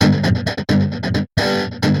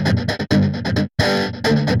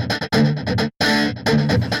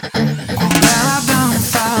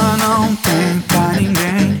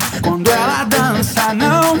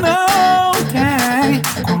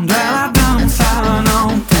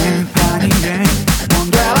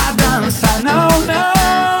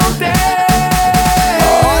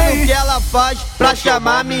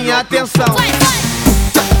chamar minha atenção.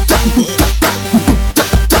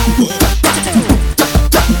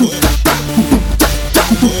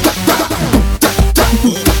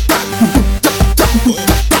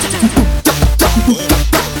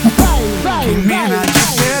 Que mina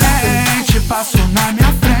diferente passou na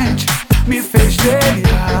minha frente, me fez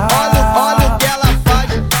delirar. Olha o que ela faz.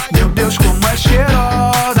 Meu Deus, como é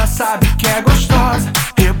cheirosa, sabe que é gostosa,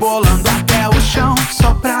 rebolando até o chão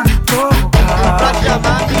só pra me provar, Pra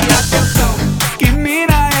chamar minha atenção. Que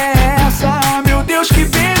mina é essa? Meu Deus, que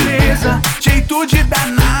beleza, jeito de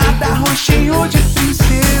danada, rostinho de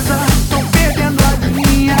princesa. Tô perdendo a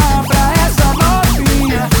linha pra essa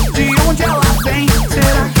novinha. De onde ela vem?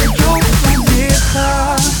 Será que é de outro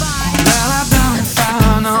planeta? Quando ela dança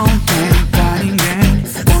não tem pra ninguém.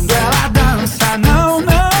 Quando ela dança não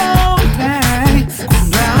tem.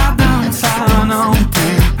 Quando ela dança não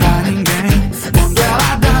tem pra ninguém. Quando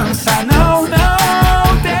ela dança não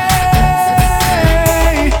tem.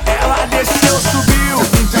 Ela desceu, subiu,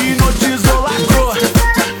 hipnotizou, largou.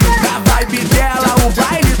 Na vibe dela o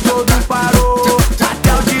baile todo parou.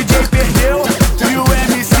 Até o DJ perdeu e o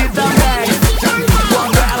MC também.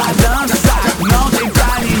 Quando ela dança não tem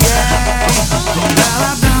pra ninguém. Quando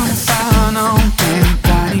ela dança não tem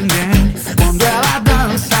pra ninguém. Quando ela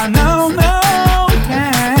dança não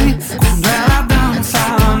tem. Quando ela dança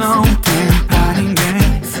não tem pra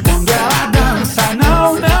ninguém. Quando ela dança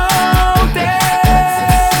não tem.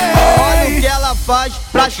 Olha o que ela faz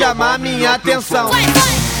pra chamar minha atenção.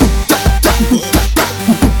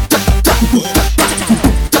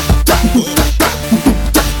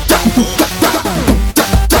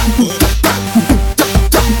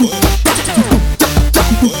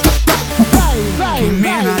 Que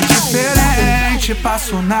mina diferente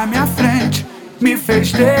passou na minha frente, me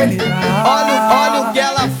fez delirar. Olha o que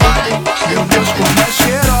ela faz. Meu Deus, como é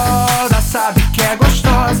cheirosa, sabe que é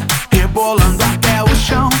gostosa, rebolando até o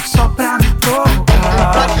chão só pra